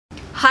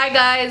Hi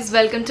guys,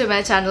 welcome to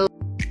my channel.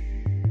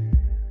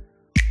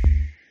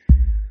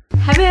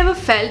 Have you ever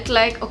felt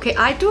like, okay,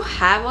 I do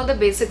have all the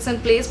basics in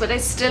place but I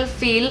still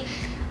feel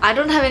I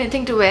don't have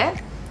anything to wear?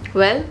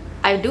 Well,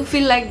 I do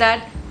feel like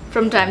that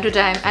from time to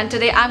time, and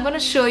today I'm going to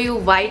show you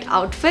white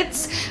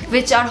outfits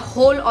which are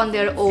whole on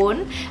their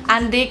own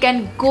and they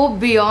can go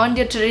beyond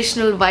your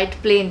traditional white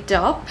plain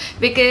top,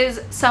 because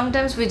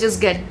sometimes we just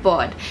get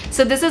bored.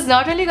 So this is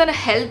not only going to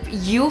help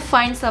you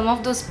find some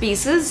of those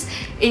pieces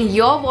in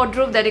your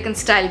wardrobe that you can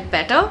style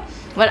better,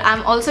 but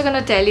I'm also going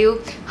to tell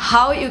you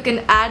how you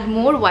can add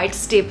more white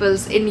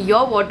staples in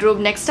your wardrobe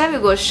next time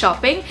you go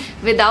shopping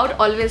without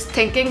always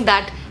thinking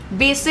that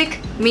basic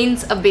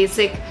means a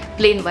basic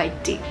plain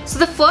white tee. So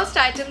the first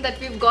item that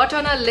we've got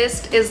on our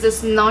list is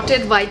this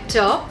knotted white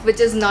top,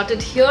 which is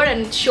knotted here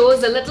and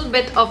shows a little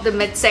bit of the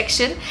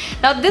midsection.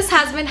 Now this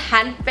has been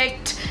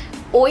hand-picked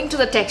owing to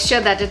the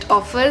texture that it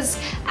offers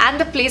and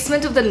the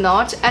placement of the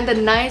knot and the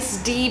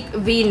nice deep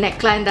V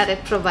neckline that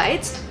it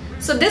provides.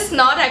 So this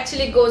knot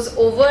actually goes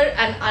over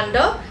and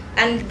under,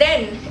 and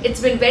then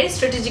it's been very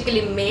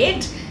strategically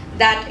made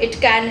that it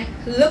can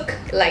look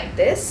like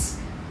this.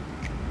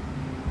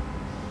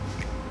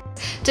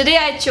 Today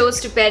I chose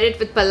to pair it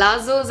with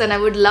palazzos, and I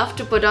would love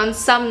to put on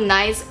some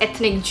nice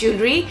ethnic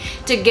jewelry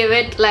to give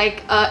it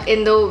like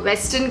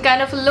Indo-Western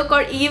kind of a look,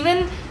 or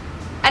even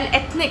an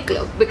ethnic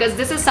look, because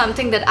this is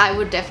something that I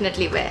would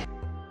definitely wear.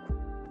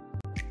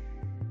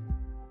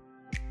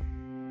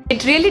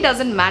 It really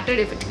doesn't matter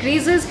if it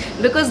creases,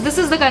 because this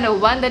is the kind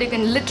of one that you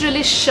can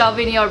literally shove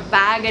in your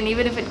bag, and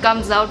even if it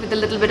comes out with a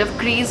little bit of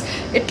crease,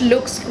 it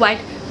looks quite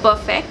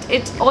perfect.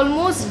 It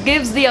almost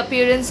gives the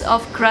appearance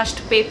of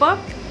crushed paper.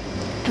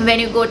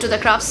 When you go to the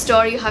craft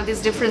store, you have these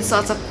different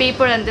sorts of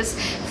paper, and this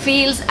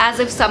feels as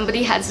if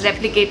somebody has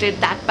replicated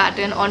that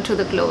pattern onto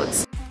the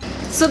clothes.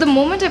 So the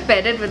moment I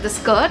paired it with the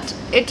skirt,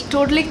 it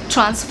totally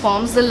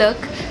transforms the look,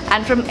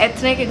 and from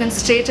ethnic you can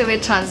straight away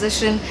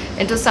transition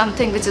into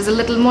something which is a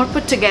little more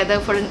put together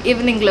for an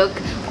evening look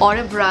or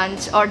a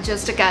brunch or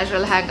just a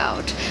casual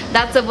hangout.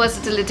 That's the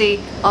versatility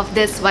of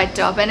this white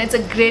top, and it's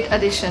a great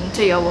addition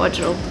to your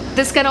wardrobe.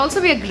 This can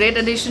also be a great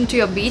addition to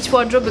your beach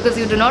wardrobe, because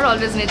you do not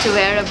always need to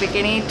wear a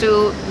bikini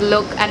to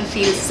look and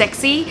feel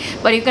sexy,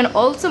 but you can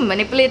also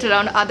manipulate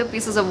around other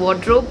pieces of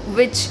wardrobe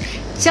which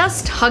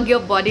just hug your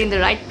body in the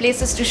right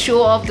places to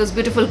show off those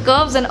beautiful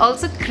curves and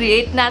also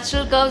create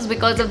natural curves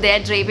because of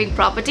their draping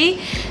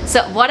property.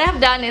 So what I've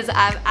done is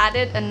I've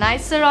added a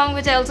nice sarong,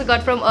 which I also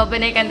got from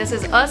Urbanic, and this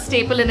is a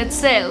staple in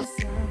itself.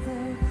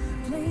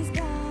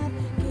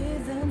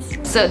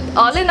 So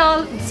all in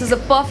all, this is a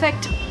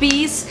perfect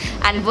piece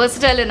and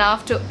versatile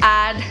enough to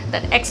add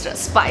that extra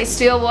spice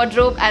to your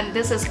wardrobe, and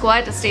this is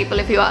quite a staple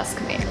if you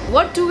ask me.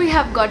 What do we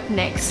have got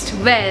next?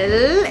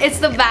 Well, it's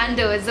the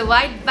bandeau. It's the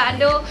white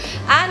bandeau,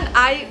 and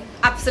I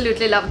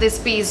absolutely love this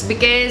piece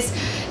because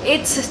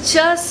it's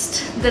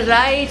just the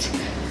right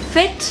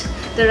fit,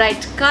 the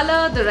right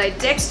color, the right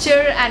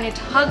texture, and it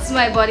hugs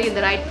my body in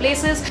the right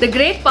places. The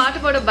great part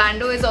about a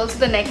bandeau is also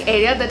the neck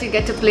area that you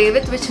get to play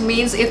with, which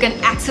means you can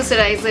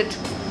accessorize it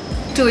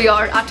to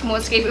your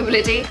utmost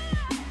capability.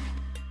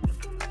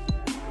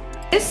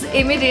 This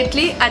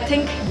immediately, I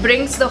think,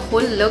 brings the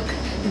whole look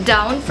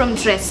down from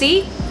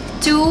dressy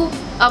to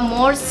a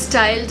more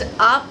styled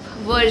up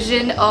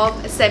version of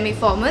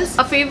semi-formals.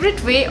 A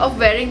favorite way of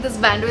wearing this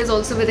bandeau is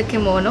also with a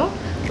kimono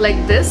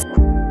like this.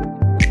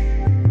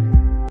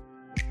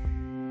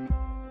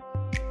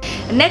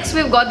 Next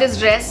we've got this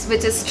dress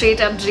which is straight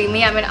up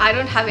dreamy. I mean, I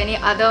don't have any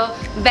other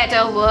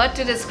better word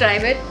to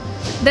describe it.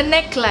 The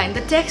neckline,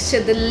 the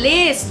texture, the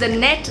lace, the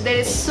net, there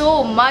is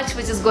so much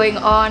which is going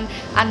on,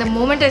 and the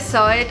moment I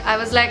saw it, I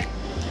was like,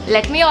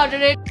 let me order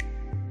it.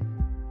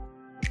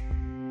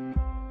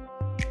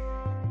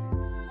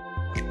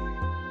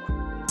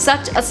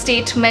 Such a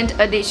statement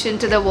addition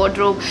to the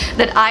wardrobe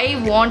that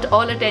I want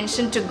all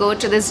attention to go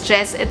to this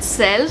dress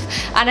itself,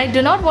 and I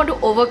do not want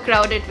to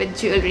overcrowd it with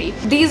jewelry.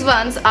 These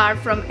ones are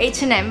from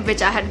H&M,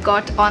 which I had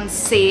got on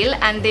sale,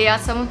 and they are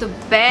some of the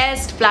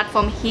best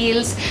platform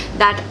heels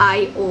that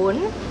I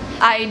own.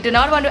 I do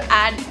not want to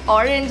add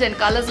orange and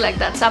colors like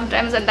that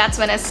sometimes, and that's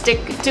when I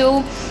stick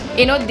to,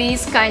 you know,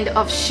 these kind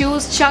of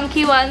shoes,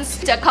 chunky ones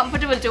which are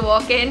comfortable to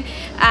walk in,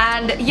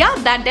 and yeah,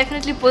 that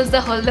definitely pulls the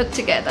whole look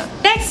together.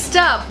 Next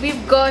up,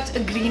 we've got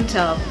a green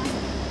top.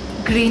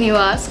 Green, you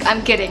ask?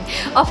 I'm kidding.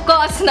 Of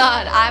course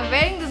not. I'm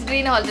wearing this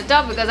green halter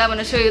top because I'm going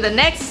to show you the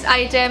next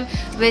item,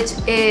 which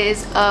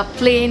is a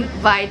plain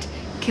white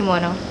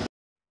kimono.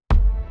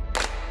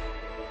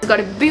 It's got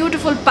a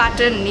beautiful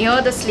pattern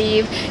near the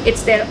sleeve.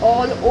 It's there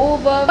all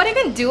over. What you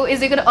can do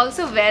is you can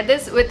also wear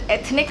this with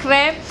ethnic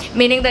wear,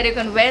 meaning that you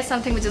can wear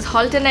something which is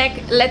halter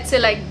neck, let's say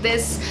like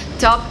this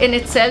top in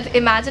itself.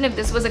 Imagine if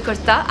this was a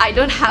kurta. I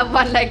don't have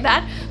one like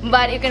that,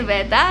 but you can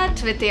wear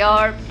that with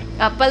your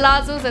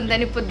palazzos, and then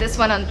you put this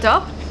one on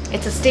top.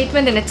 It's a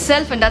statement in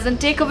itself and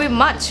doesn't take away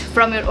much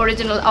from your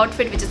original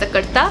outfit, which is the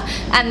kurta.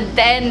 And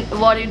then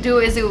what you do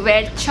is you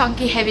wear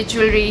chunky heavy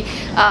jewelry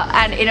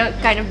and, you know,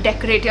 kind of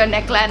decorate your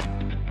neckline.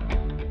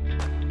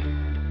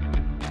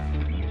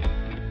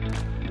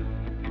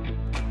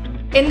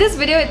 In this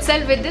video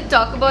itself, we did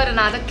talk about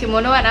another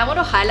kimono, and I want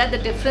to highlight the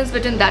difference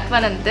between that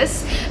one and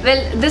this.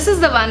 Well, this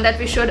is the one that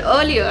we showed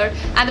earlier,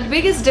 and the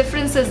biggest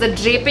difference is the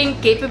draping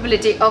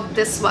capability of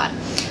this one.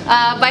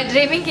 By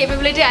draping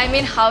capability, I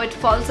mean how it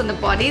falls on the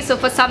body. So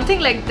for something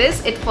like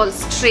this, it falls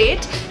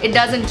straight. It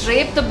doesn't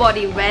drape the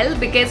body well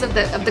because of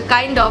the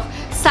kind of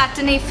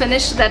satiny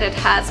finish that it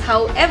has.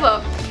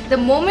 However, the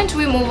moment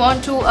we move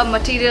on to a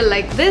material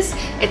like this,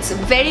 it's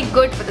very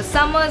good for the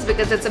summers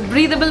because it's a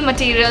breathable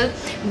material.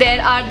 There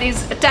are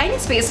these tiny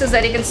spaces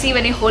that you can see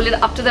when you hold it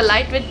up to the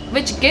light,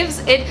 which gives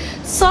it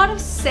sort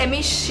of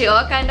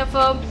semi-sheer kind of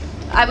a,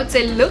 I would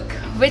say, look,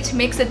 which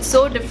makes it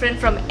so different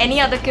from any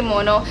other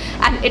kimono.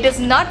 And it is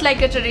not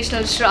like a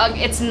traditional shrug,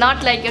 it's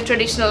not like your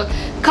traditional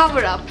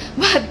cover-up,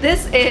 but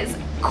this is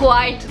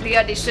quite the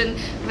addition.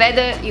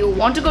 Whether you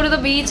want to go to the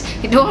beach,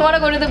 you don't want to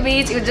go to the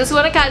beach, you just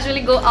want to casually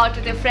go out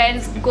with your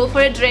friends, go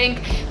for a drink,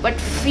 but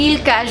feel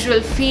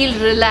casual, feel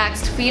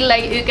relaxed, feel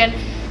like you can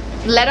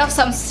let off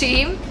some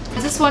steam. I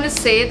just want to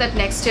say that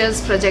next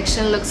year's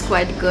projection looks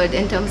quite good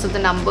in terms of the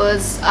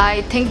numbers.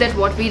 I think that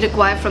what we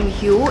require from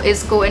you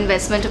is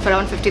co-investment of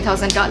around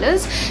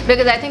 $50,000,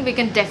 because I think we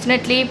can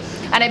definitely,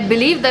 and I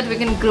believe that we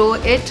can grow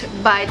it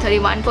by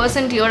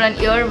 31% year on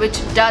year, which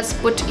does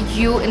put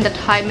you in that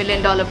high $1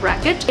 million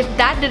bracket. If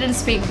that didn't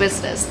speak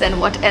business, then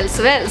what else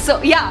will?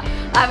 So yeah,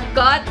 I've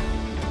got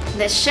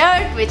this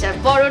shirt which I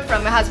borrowed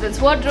from my husband's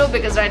wardrobe,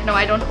 because right now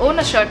I don't own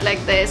a shirt like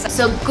this.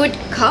 So good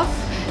cuff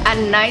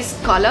and nice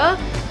collar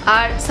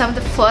are some of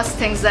the first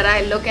things that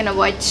I look in a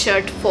white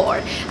shirt for.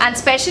 And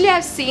especially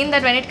I've seen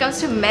that when it comes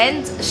to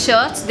men's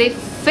shirts, they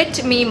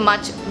fit me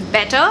much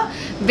better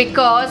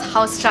because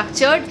how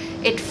structured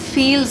it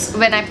feels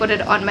when I put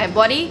it on my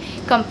body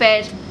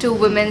compared to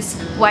women's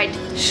white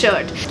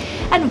shirt.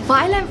 And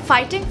while I'm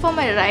fighting for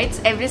my rights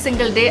every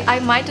single day, I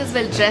might as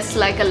well dress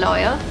like a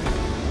lawyer.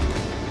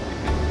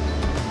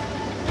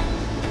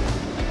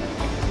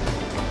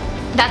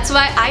 That's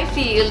why I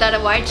feel that a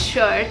white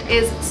shirt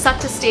is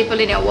such a staple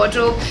in your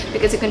wardrobe,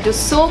 because you can do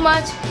so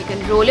much. You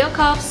can roll your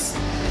cuffs,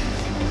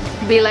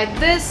 be like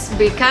this,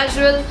 be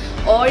casual,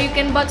 or you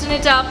can button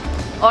it up,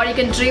 or you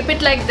can drape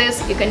it like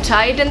this, you can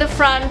tie it in the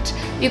front,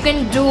 you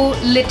can do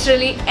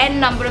literally n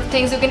number of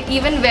things. You can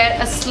even wear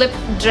a slip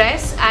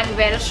dress and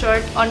wear a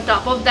shirt on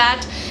top of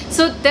that.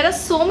 So there are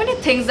so many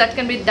things that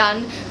can be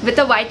done with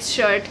a white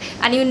shirt,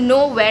 and you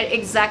know where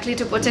exactly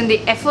to put in the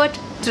effort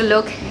to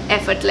look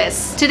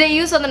effortless. Today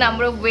you saw the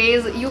number of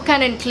ways you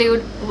can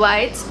include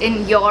whites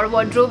in your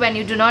wardrobe, and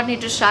you do not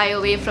need to shy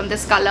away from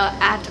this color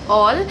at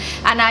all.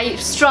 And I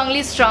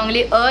strongly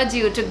urge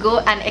you to go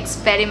and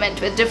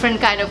experiment with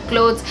different kind of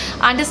clothes,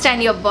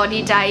 understand your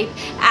body type,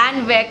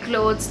 and wear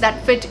clothes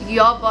that fit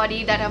your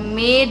body, that are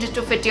made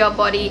to fit your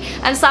body.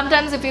 And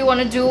sometimes if you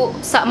want to do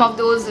some of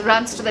those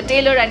runs to the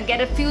tailor and get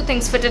a few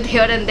things fitted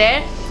here and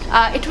there,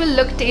 it will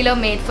look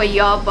tailor-made for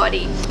your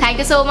body. Thank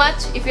you so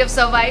much if you have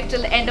survived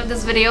till the end of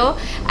this video,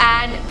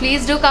 and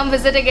please do come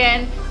visit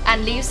again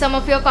and leave some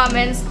of your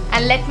comments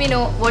and let me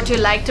know what you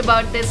liked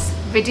about this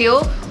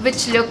video,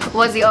 which look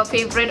was your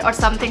favorite or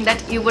something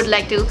that you would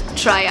like to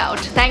try out.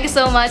 Thank you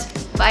so much.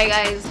 Bye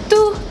guys.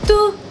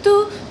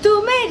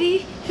 तू मेरी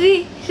री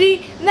री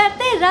मैं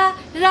तेरा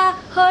रा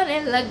होने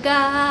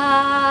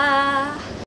लगा.